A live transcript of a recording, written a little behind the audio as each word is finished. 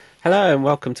Hello and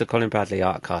welcome to Colin Bradley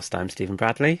Artcast. I'm Stephen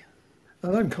Bradley.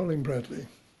 And I'm Colin Bradley.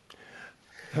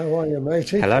 How are you,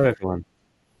 matey? Hello, everyone.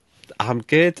 I'm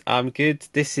good. I'm good.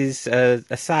 This is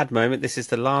a sad moment. This is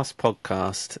the last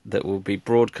podcast that will be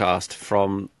broadcast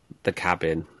from the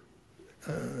cabin.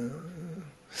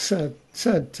 Sad,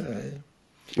 sad day.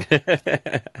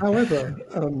 However,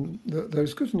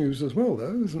 there's good news as well,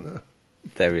 though, isn't there?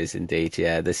 There is indeed,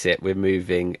 yeah. That's it. We're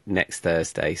moving next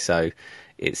Thursday, so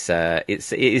it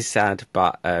is sad,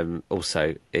 but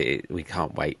also we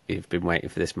can't wait. We've been waiting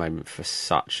for this moment for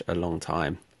such a long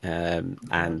time,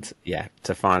 and yeah,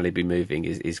 to finally be moving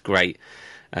is great.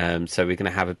 So we're going to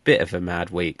have a bit of a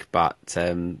mad week, but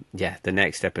yeah, the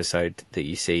next episode that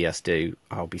you see us do,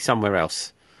 I'll be somewhere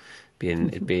else, be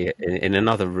in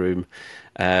another room.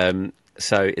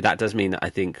 So that does mean that I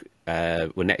think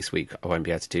well, next week I won't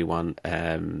be able to do one,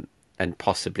 and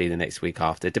possibly the next week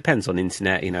after. It depends on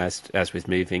internet, as with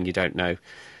moving, you don't know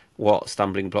what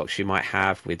stumbling blocks you might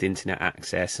have with internet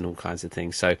access and all kinds of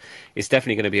things. So it's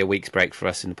definitely going to be a week's break for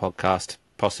us in the podcast,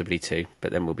 possibly two,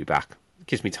 but then we'll be back. It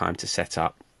gives me time to set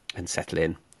up and settle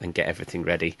in and get everything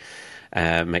ready.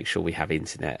 Make sure we have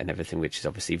internet and everything, which is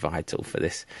obviously vital for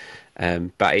this.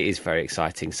 But it is very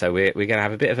exciting. So we're going to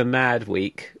have a bit of a mad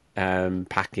week,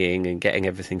 packing and getting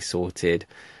everything sorted.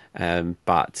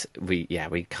 But we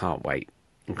can't wait.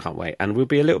 We can't wait, and we'll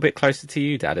be a little bit closer to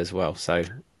you, Dad, as well. So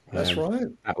That's right.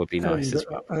 that would be nice as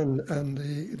well. And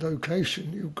the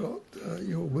location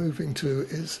you're moving to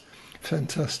is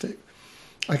fantastic.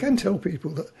 I can tell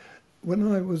people that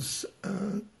when I was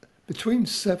between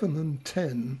 7 and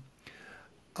 10,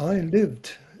 I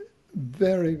lived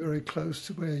very, very close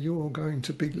to where you're going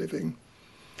to be living,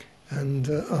 and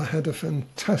I had a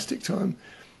fantastic time.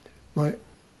 My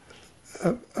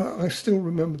I still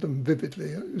remember them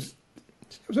vividly. It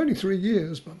was only 3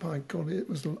 years, but my God, it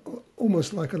was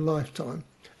almost like a lifetime.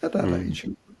 At that age,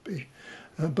 it would be.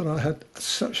 But I had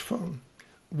such fun.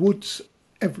 Woods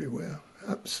everywhere,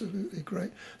 absolutely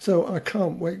great. So I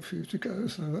can't wait for you to go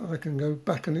so that I can go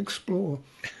back and explore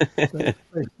the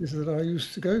places that I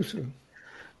used to go to.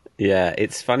 Yeah,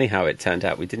 it's funny how it turned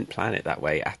out. We didn't plan it that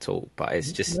way at all, but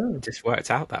it's just No, just worked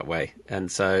out that way.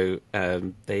 And so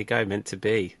there you go, meant to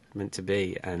be.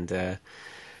 And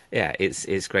yeah,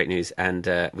 it's great news. And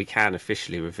we can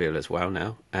officially reveal as well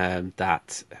now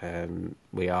that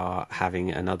we are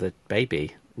having another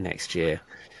baby next year.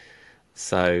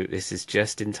 So this is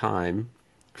just in time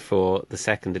for the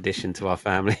second addition to our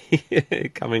family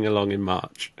coming along in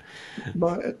March.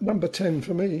 my number 10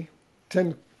 for me,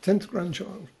 10th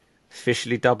grandchild.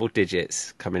 Officially double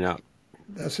digits coming up.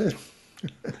 That's it.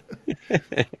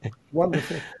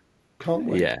 Wonderful. Can't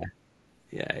wait. Yeah.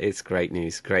 Yeah, it's great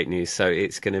news, great news. So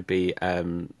it's going to be,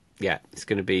 yeah, it's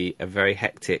going to be a very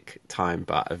hectic time,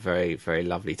 but a very, very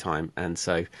lovely time. And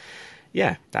so,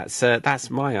 yeah, that's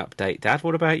my update. Dad,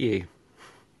 what about you?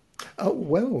 Oh,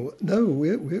 well, no,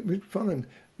 we're fine.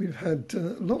 We've had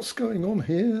lots going on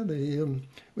here.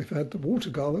 We've had the water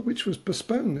gala, which was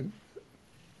postponed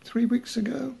 3 weeks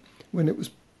ago when it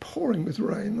was pouring with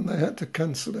rain and they had to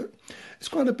cancel it. It's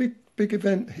quite a big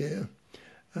event here,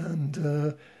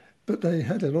 and but they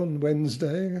had it on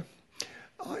Wednesday.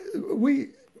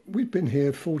 We've been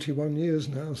here 41 years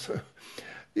now, so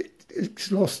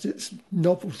it's lost its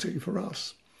novelty for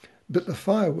us. But the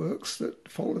fireworks that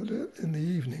followed it in the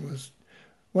evening was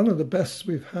one of the best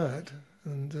we've had.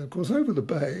 And of course, over the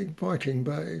bay, Viking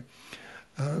Bay,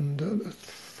 and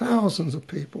thousands of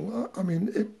people. I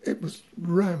mean, it was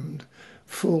rammed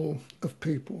full of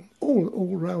people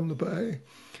all around the bay.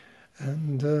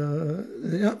 And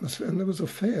the atmosphere, and there was a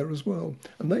fair as well.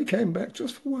 And they came back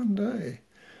just for one day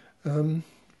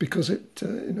because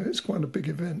it's quite a big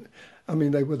event. I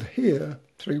mean, they were here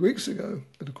 3 weeks ago,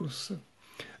 but of course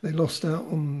they lost out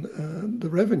on the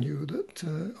revenue that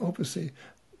obviously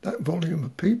that volume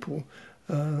of people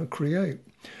create.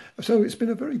 So it's been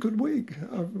a very good week.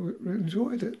 I've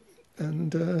enjoyed it,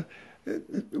 and the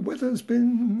weather's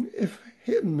been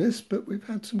hit and miss, but we've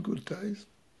had some good days.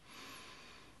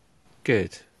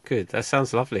 Good, good. That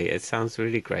sounds lovely. It sounds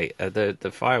really great.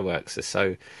 The fireworks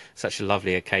are such a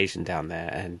lovely occasion down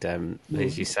there, and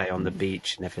as you say, on the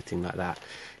beach and everything like that.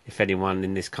 If anyone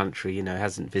in this country,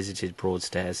 hasn't visited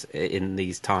Broadstairs in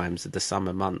these times of the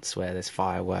summer months where there's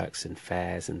fireworks and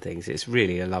fairs and things, it's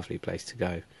really a lovely place to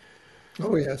go.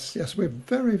 Oh yes, yes, we're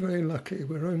very, very lucky.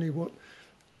 We're only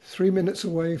 3 minutes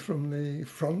away from the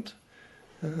front,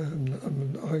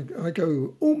 and I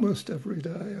go almost every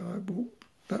day. I walk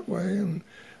that way and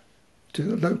to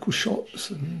the local shops,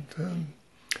 and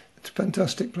it's a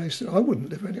fantastic place. I wouldn't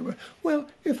live anywhere. Well,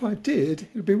 if I did,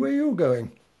 it'd be where you're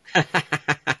going.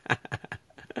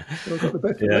 So I got the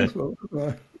best of Yeah. both worlds, haven't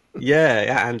I? Yeah,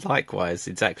 yeah, and likewise,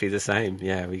 exactly the same.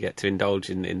 Yeah, we get to indulge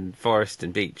in forest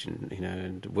and beach and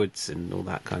and woods and all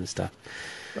that kind of stuff.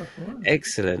 That's right.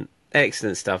 Excellent,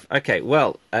 excellent stuff. Okay,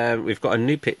 well, we've got a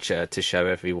new picture to show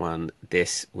everyone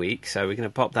this week, so we're going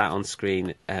to pop that on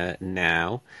screen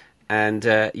now. And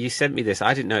you sent me this.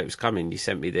 I didn't know it was coming. You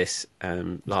sent me this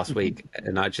last week,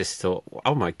 and I just thought,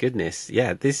 oh my goodness,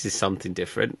 yeah, this is something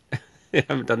different. I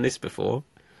haven't done this before.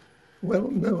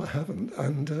 Well, no, I haven't,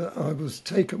 and I was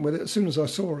taken with it as soon as I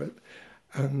saw it,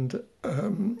 and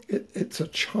it's a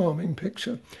charming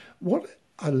picture. What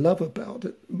I love about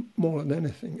it more than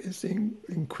anything is the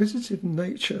inquisitive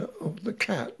nature of the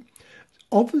cat.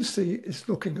 Obviously, it's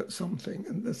looking at something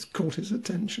and that's caught his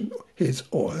attention, his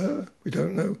or her, we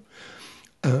don't know.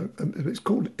 It's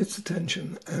called its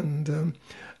attention, and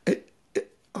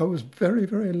I was very,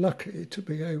 very lucky to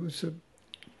be able to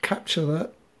capture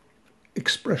that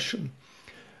expression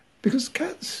because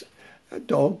cats,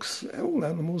 dogs, all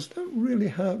animals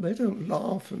they don't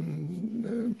laugh,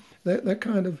 and they're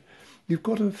kind of, you've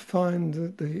got to find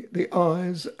the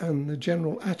eyes and the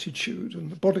general attitude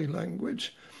and the body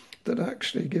language that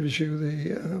actually gives you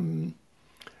the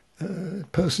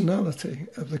personality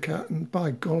of the cat. And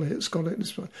by golly, it's got it.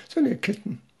 It's only a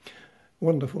kitten.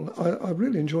 Wonderful. I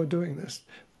really enjoy doing this.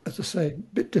 As I say, a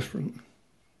bit different.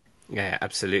 Yeah,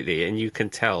 absolutely. And you can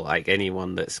tell, like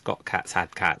anyone that's got cats,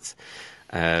 had cats,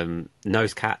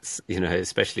 knows cats,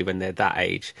 especially when they're that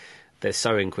age, they're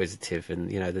so inquisitive, and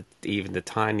even the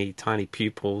tiny, tiny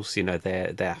pupils,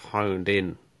 they're honed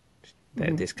in.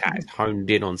 This cat is honed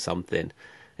in on something,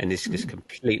 and it's just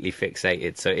completely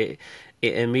fixated. So it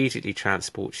immediately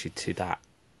transports you to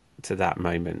that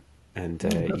moment, and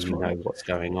That's you know right. what's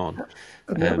going on.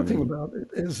 And the other thing about it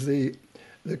is the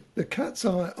cat's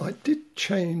eye. I did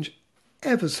change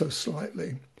ever so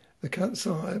slightly. The cat's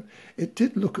eye, it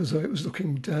did look as though it was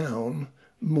looking down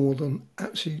more than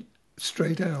actually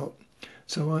straight out.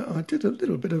 So I did a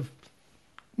little bit of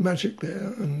magic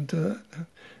there and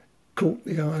caught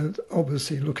the eye,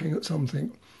 obviously looking at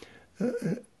something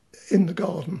in the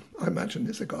garden. I imagine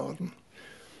it's a garden,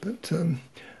 but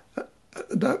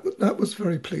that was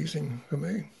very pleasing for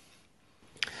me.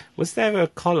 Was there a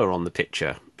collar on the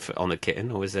picture on the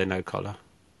kitten, or was there no collar?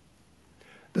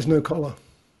 There's no collar.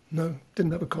 No,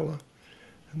 didn't have a collar.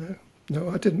 No, no,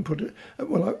 I didn't put it.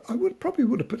 Well, I probably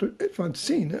would have put it if I'd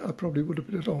seen it. I probably would have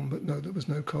put it on, but no, there was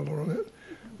no collar on it.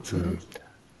 So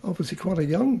obviously quite a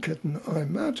young kitten, I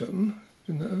imagine.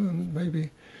 And maybe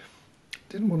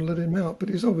didn't want to let him out, but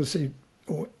he's obviously,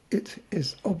 or it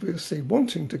is obviously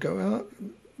wanting to go out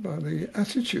by the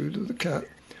attitude of the cat.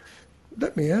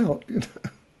 Let me out.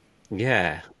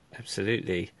 Yeah,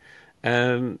 absolutely.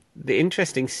 The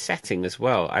interesting setting as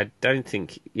well. I don't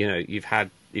think you've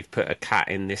put a cat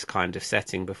in this kind of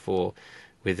setting before,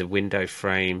 with a window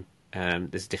frame.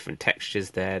 There's different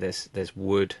textures there. There's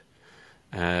wood.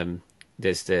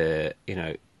 There's the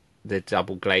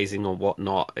double glazing or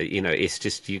whatnot. It's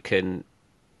just the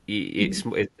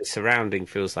surrounding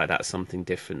feels like that's something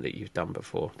different that you've done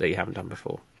before, that you haven't done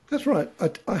before. That's right.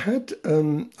 I had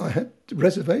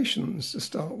reservations to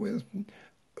start with.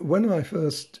 When I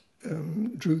first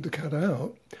drew the cat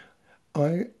out,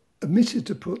 I omitted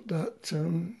to put that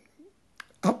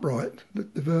upright,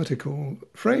 the vertical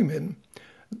frame in,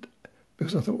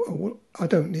 because I thought, oh, well, I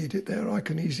don't need it there. I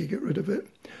can easily get rid of it.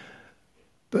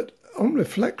 But on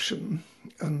reflection,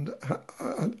 and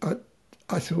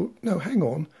I thought, no, hang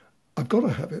on, I've got to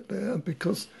have it there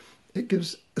because it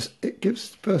gives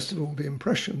first of all the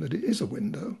impression that it is a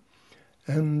window,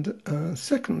 and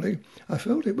secondly, I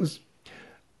felt it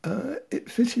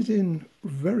fitted in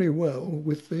very well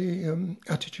with the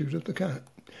attitude of the cat,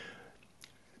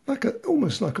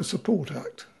 almost like a support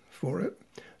act for it.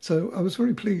 So I was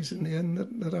very pleased in the end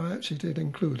that I actually did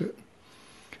include it.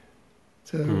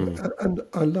 So and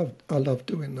I love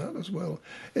doing that as well.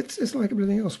 It's like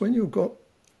everything else. When you've got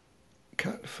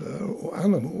cat fur or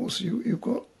animals, you've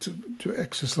got to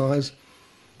exercise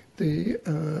the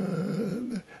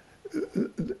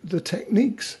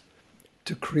techniques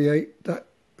to create that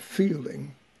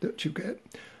feeling that you get.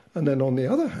 And then on the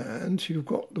other hand, you've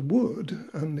got the wood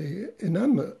and the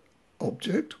inanimate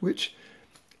object, which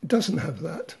doesn't have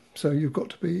that. So you've got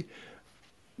to be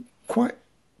quite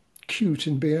cute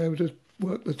in being able to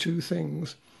work the two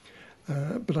things.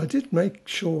 But I did make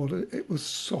sure that it was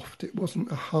soft. It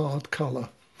wasn't a hard colour.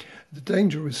 The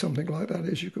danger with something like that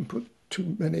is you can put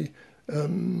too many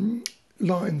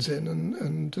lines in,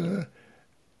 and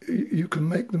you can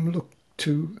make them look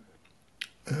too,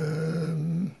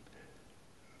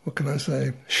 what can I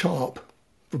say, sharp,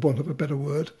 for want of a better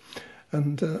word.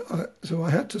 And so I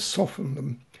had to soften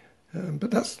them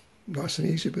But that's nice and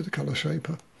easy with the colour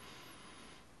shaper.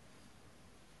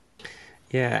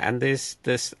 Yeah, and there's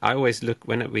this. I always look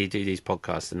when we do these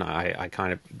podcasts, and I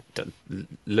kind of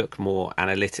look more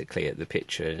analytically at the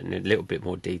picture and a little bit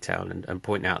more detail, and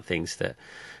point out things that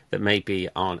maybe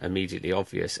aren't immediately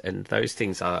obvious. And those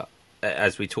things are,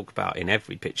 as we talk about in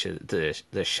every picture,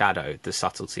 the shadow, the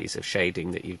subtleties of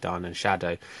shading that you've done, and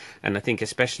shadow. And I think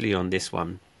especially on this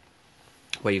one,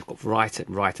 where you've got right at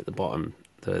the bottom,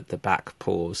 the back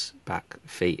paws, back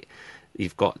feet,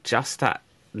 you've got just that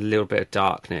little bit of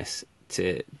darkness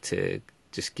to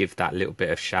just give that little bit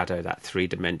of shadow, that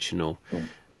three-dimensional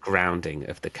grounding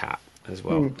of the cat as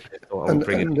well. And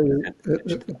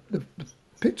the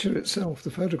picture itself,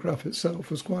 the photograph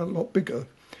itself, was quite a lot bigger.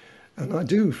 And I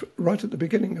do, right at the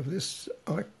beginning of this,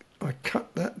 I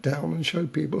cut that down and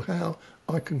showed people how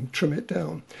I can trim it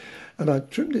down. And I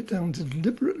trimmed it down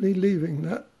deliberately, leaving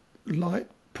that light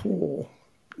paw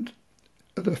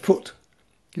at the foot.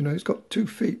 You know, he's got 2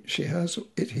 feet, he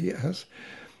has.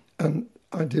 And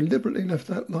I deliberately left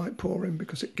that light paw in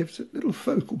because it gives it a little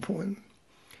focal point.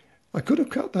 I could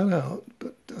have cut that out,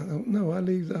 but I don't know, I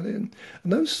leave that in.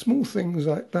 And those small things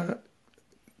like that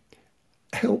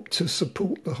help to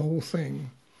support the whole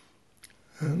thing.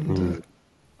 And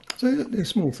so there's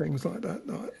small things like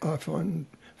that I find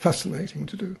fascinating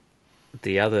to do.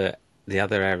 The other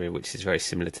area which is very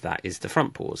similar to that is the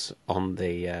front paws on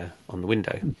the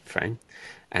window frame,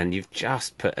 and you've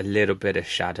just put a little bit of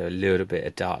shadow, a little bit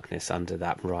of darkness under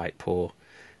that right paw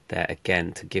there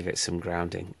again to give it some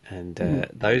grounding. And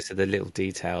those are the little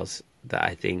details that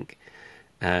I think,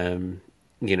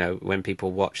 you know, when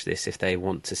people watch this, if they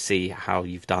want to see how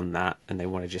you've done that and they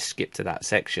want to just skip to that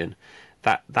section,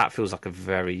 that feels like a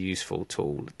very useful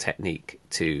technique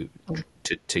to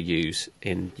use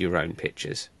in your own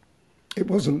pictures. It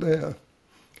wasn't there.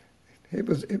 It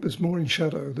was more in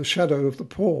shadow. The shadow of the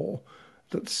paw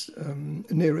that's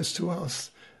nearest to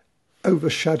us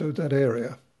overshadowed that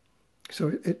area. So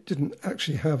it didn't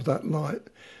actually have that light.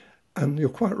 And you're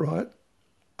quite right.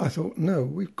 I thought, no,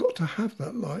 we've got to have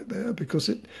that light there because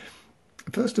it,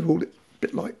 first of all, it's a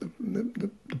bit like the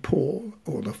paw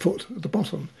or the foot at the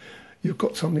bottom. You've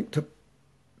got something to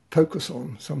focus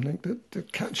on, something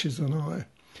that catches an eye.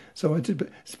 So I did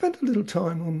spend a little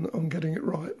time on getting it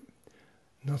right.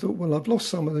 And I thought, well, I've lost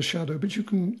some of the shadow, but you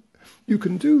can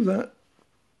do that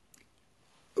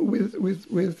with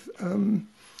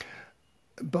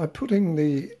by putting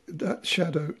that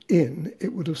shadow in.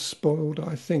 It would have spoiled,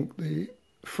 I think, the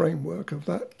framework of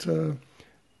that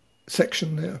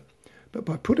section there. But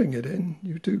by putting it in,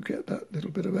 you do get that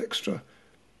little bit of extra.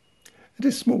 It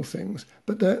is small things,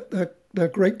 but they're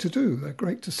great to do. They're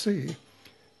great to see.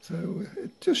 So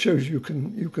it just shows you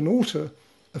can alter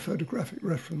a photographic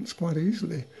reference quite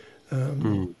easily.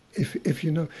 If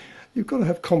you know, you've got to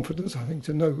have confidence, I think,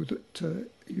 to know that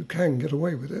you can get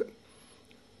away with it.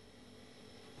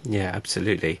 Yeah,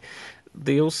 absolutely.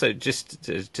 They also just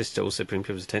to also bring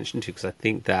people's attention to, because I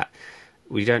think that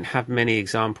we don't have many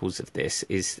examples of this,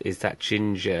 is that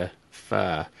ginger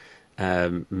fur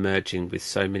merging with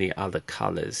so many other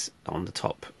colours on the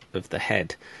top of the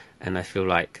head. And I feel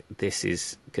like this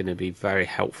is going to be very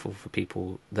helpful for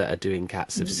people that are doing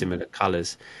cats of similar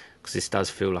colours, because this does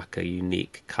feel like a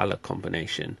unique colour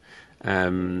combination.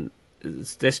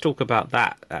 Let's talk about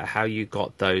that, how you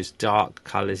got those dark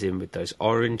colours in with those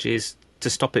oranges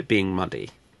to stop it being muddy.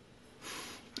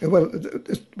 Well,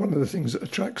 it's one of the things that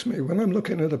attracts me. When I'm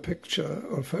looking at a picture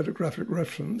or photographic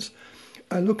reference,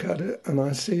 I look at it and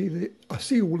I see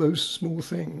all those small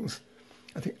things.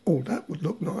 I think, oh, that would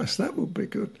look nice. That would be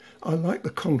good. I like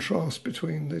the contrast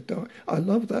between the dark. I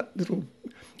love that little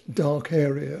dark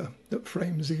area that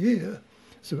frames the ear.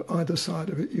 So either side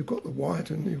of it, you've got the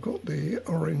white and you've got the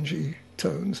orangey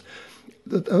tones.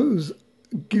 Those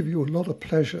give you a lot of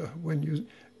pleasure when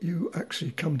you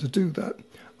actually come to do that.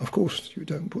 Of course, you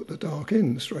don't put the dark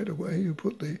in straight away. You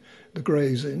put the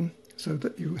greys in so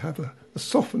that you have a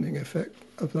softening effect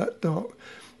of that dark.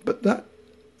 But that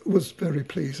was very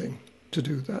pleasing to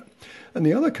do that. And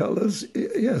the other colours,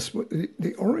 yes,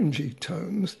 the orangey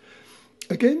tones,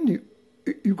 again,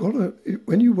 you got to,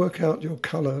 when you work out your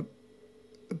colour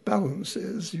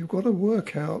balances, you've got to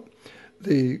work out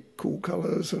the cool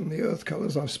colours and the earth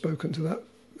colours. I've spoken to that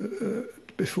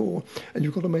before, and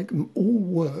you've got to make them all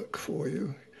work for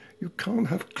you. You can't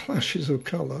have clashes of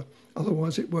colour,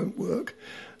 otherwise it won't work.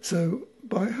 So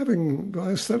by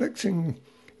selecting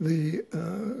the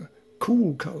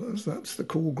cool colours, that's the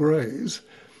cool greys,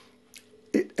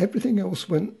 everything else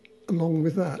went along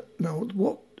with that. Now,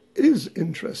 what is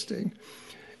interesting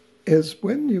is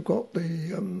when you've got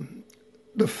the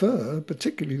the fur,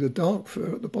 particularly the dark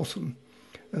fur at the bottom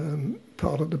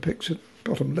part of the picture,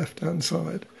 bottom left-hand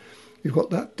side, you've got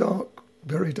that dark,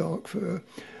 very dark fur.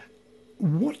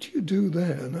 What do you do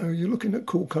there? Now, you're looking at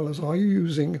cool colours. Are you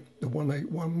using the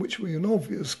 181, which would be an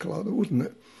obvious colour, wouldn't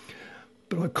it?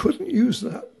 But I couldn't use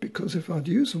that because if I'd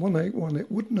used the 181,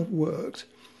 it wouldn't have worked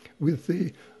with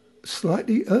the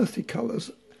slightly earthy colours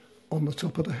on the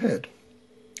top of the head.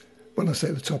 When I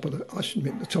say the top of the, I should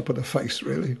mean the top of the face,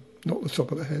 really, not the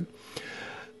top of the head.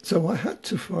 So I had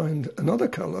to find another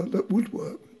colour that would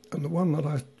work, and the one that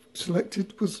I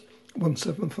selected was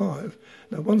 175.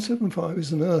 Now, 175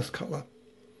 is an earth colour.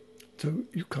 So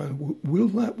you kind of, will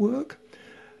that work?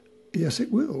 Yes,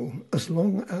 it will, as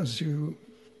long as you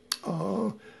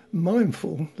are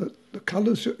mindful that the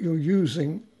colours that you're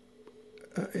using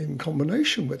in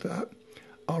combination with that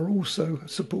are also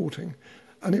supporting,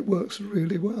 and it works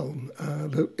really well.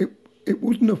 It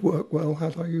wouldn't have worked well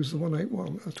had I used the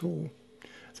 181 at all.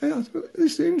 So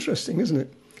it's interesting, isn't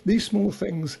it? These small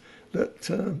things that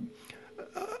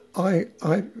I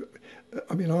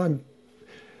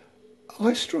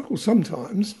struggle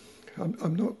sometimes.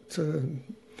 I'm not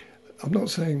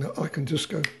saying that I can just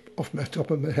go off my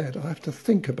top of my head. I have to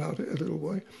think about it a little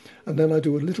way, and then I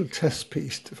do a little test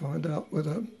piece to find out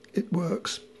whether it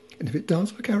works. And if it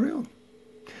does, I carry on.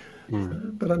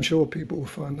 But I'm sure people will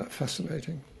find that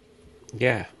fascinating.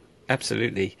 Yeah,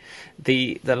 absolutely.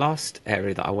 The last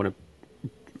area that I want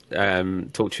to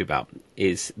talk to you about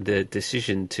is the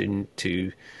decision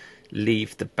to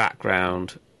leave the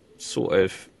background sort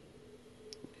of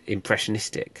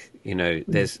impressionistic. You know,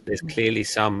 there's clearly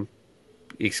some.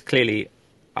 It's clearly,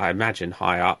 I imagine,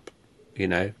 high up. You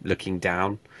know, looking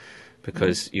down,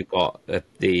 because you've got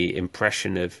the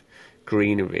impression of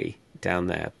greenery down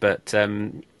there. But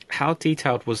how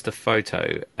detailed was the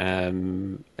photo?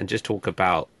 And just talk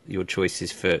about your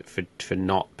choices for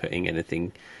not putting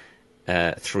anything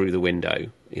through the window,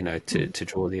 you know, to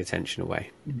draw the attention away.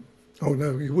 Oh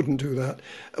no, you wouldn't do that.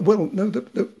 Well, no,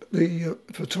 the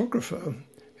photographer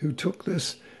who took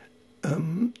this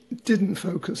didn't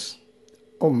focus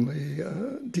on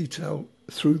the detail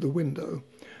through the window,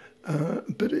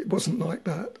 but it wasn't like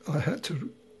that. I had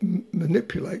to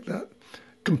manipulate that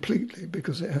completely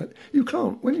because it had. You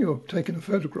can't, when you're taking a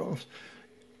photograph,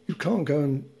 you can't go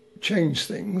and change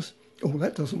things. Oh,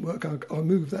 that doesn't work. I'll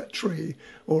move that tree,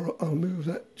 or I'll move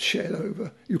that shed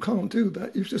over. You can't do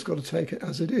that. You've just got to take it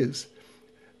as it is.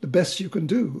 The best you can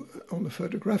do on the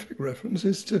photographic reference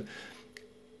is to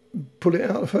pull it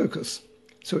out of focus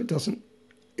so it doesn't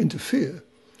interfere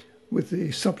with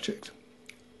the subject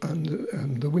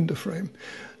and the window frame.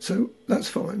 So that's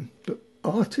fine. But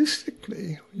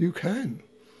artistically, you can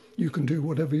do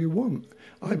whatever you want.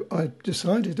 I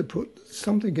decided to put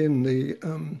something in the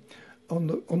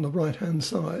on the right hand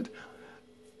side.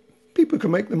 People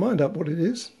can make their mind up what it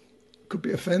is. Could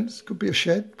be a fence, could be a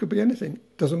shed, could be anything.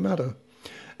 Doesn't matter.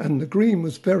 And the green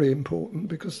was very important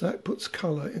because that puts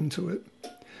colour into it.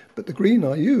 But the green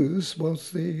I used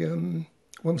was the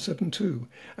 172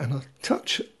 and a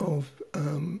touch of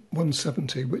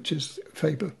 170, which is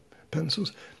Faber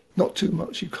pencils. Not too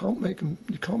much. You can't make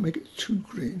it too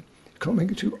green. You can't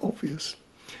make it too obvious.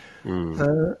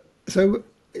 So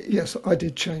yes, I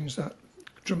did change that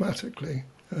dramatically,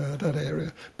 that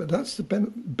area. But that's the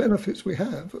benefits we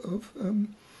have of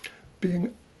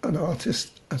being an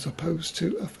artist as opposed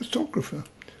to a photographer.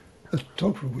 A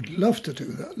photographer would love to do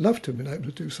that, love to have been able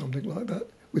to do something like that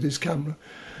with his camera.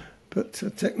 But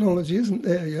technology isn't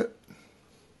there yet.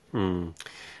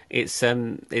 It's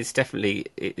definitely,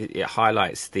 it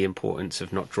highlights the importance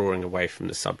of not drawing away from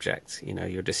the subject. You know,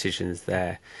 your decisions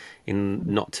there in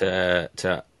not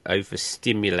to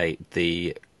overstimulate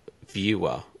the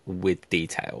viewer with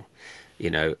detail, you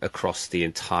know, across the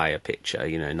entire picture,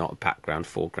 you know, not background,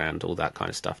 foreground, all that kind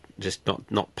of stuff. Just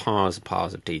not piles and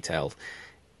piles of detail.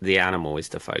 The animal is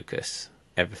the focus.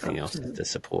 Everything else is the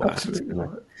support. Absolutely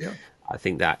right. Yeah. I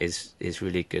think that is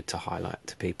really good to highlight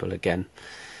to people again.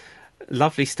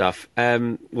 Lovely stuff.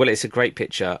 Well, it's a great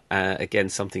picture. Again,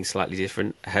 something slightly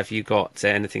different. Have you got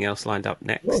anything else lined up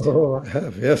next? Oh, I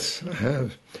have. Yes, I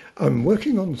have. I'm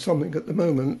working on something at the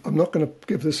moment. I'm not going to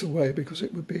give this away because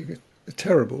it would be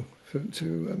terrible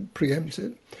to preempt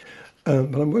it.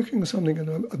 But I'm working on something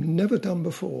that I've never done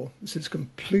before. This is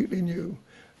completely new.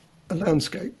 A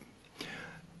landscape.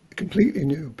 Completely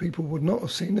new. People would not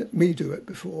have seen me do it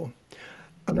before.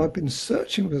 And I've been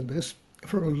searching for this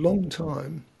for a long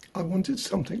time. I wanted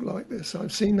something like this.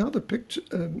 I've seen other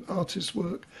artists'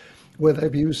 work where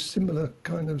they've used similar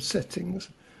kind of settings.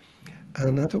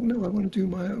 And I thought, no, I want to do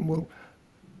my own. Well,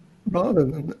 rather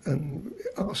than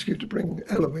ask you to bring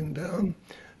Elowen down,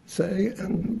 say,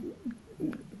 and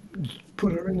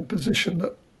put her in the position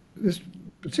that this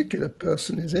particular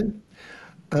person is in.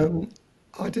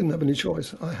 I didn't have any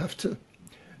choice. I have to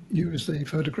use the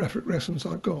photographic reference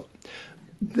I've got.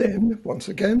 Then, once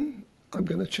again, I'm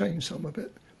going to change some of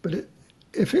it. But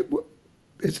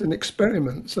it's an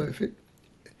experiment, so if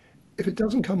it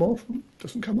doesn't come off, it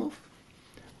doesn't come off.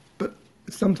 But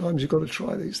sometimes you've got to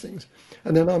try these things.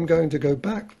 And then I'm going to go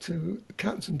back to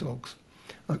cats and dogs.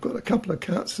 I've got a couple of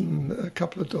cats and a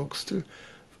couple of dogs to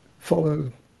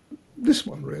follow this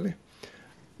one, really.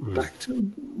 Back to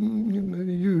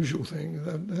the usual thing,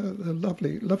 the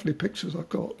lovely, lovely pictures I've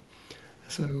got.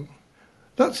 So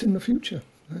that's in the future.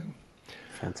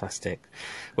 Fantastic.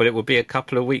 Well, it will be a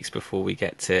couple of weeks before we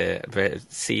get to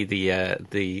see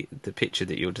the picture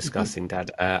that you're discussing, Dad.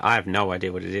 I have no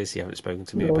idea what it is. You haven't spoken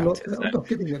to me about it. I'm not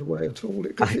giving it away at all.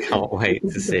 I can't wait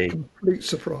to see. A complete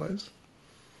surprise.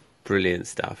 Brilliant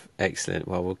stuff. Excellent.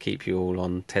 Well, we'll keep you all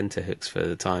on tenterhooks for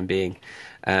the time being.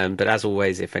 But as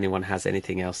always, if anyone has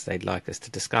anything else they'd like us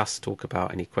to discuss, talk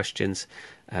about, any questions,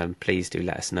 please do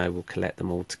let us know. We'll collect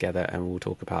them all together and we'll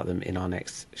talk about them in our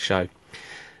next show.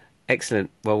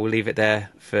 Excellent. Well, we'll leave it there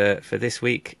for this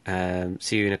week.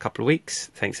 See you in a couple of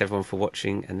weeks. Thanks, everyone, for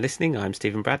watching and listening. I'm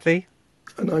Stephen Bradley.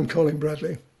 And I'm Colin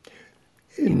Bradley.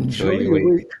 Enjoy your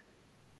your week.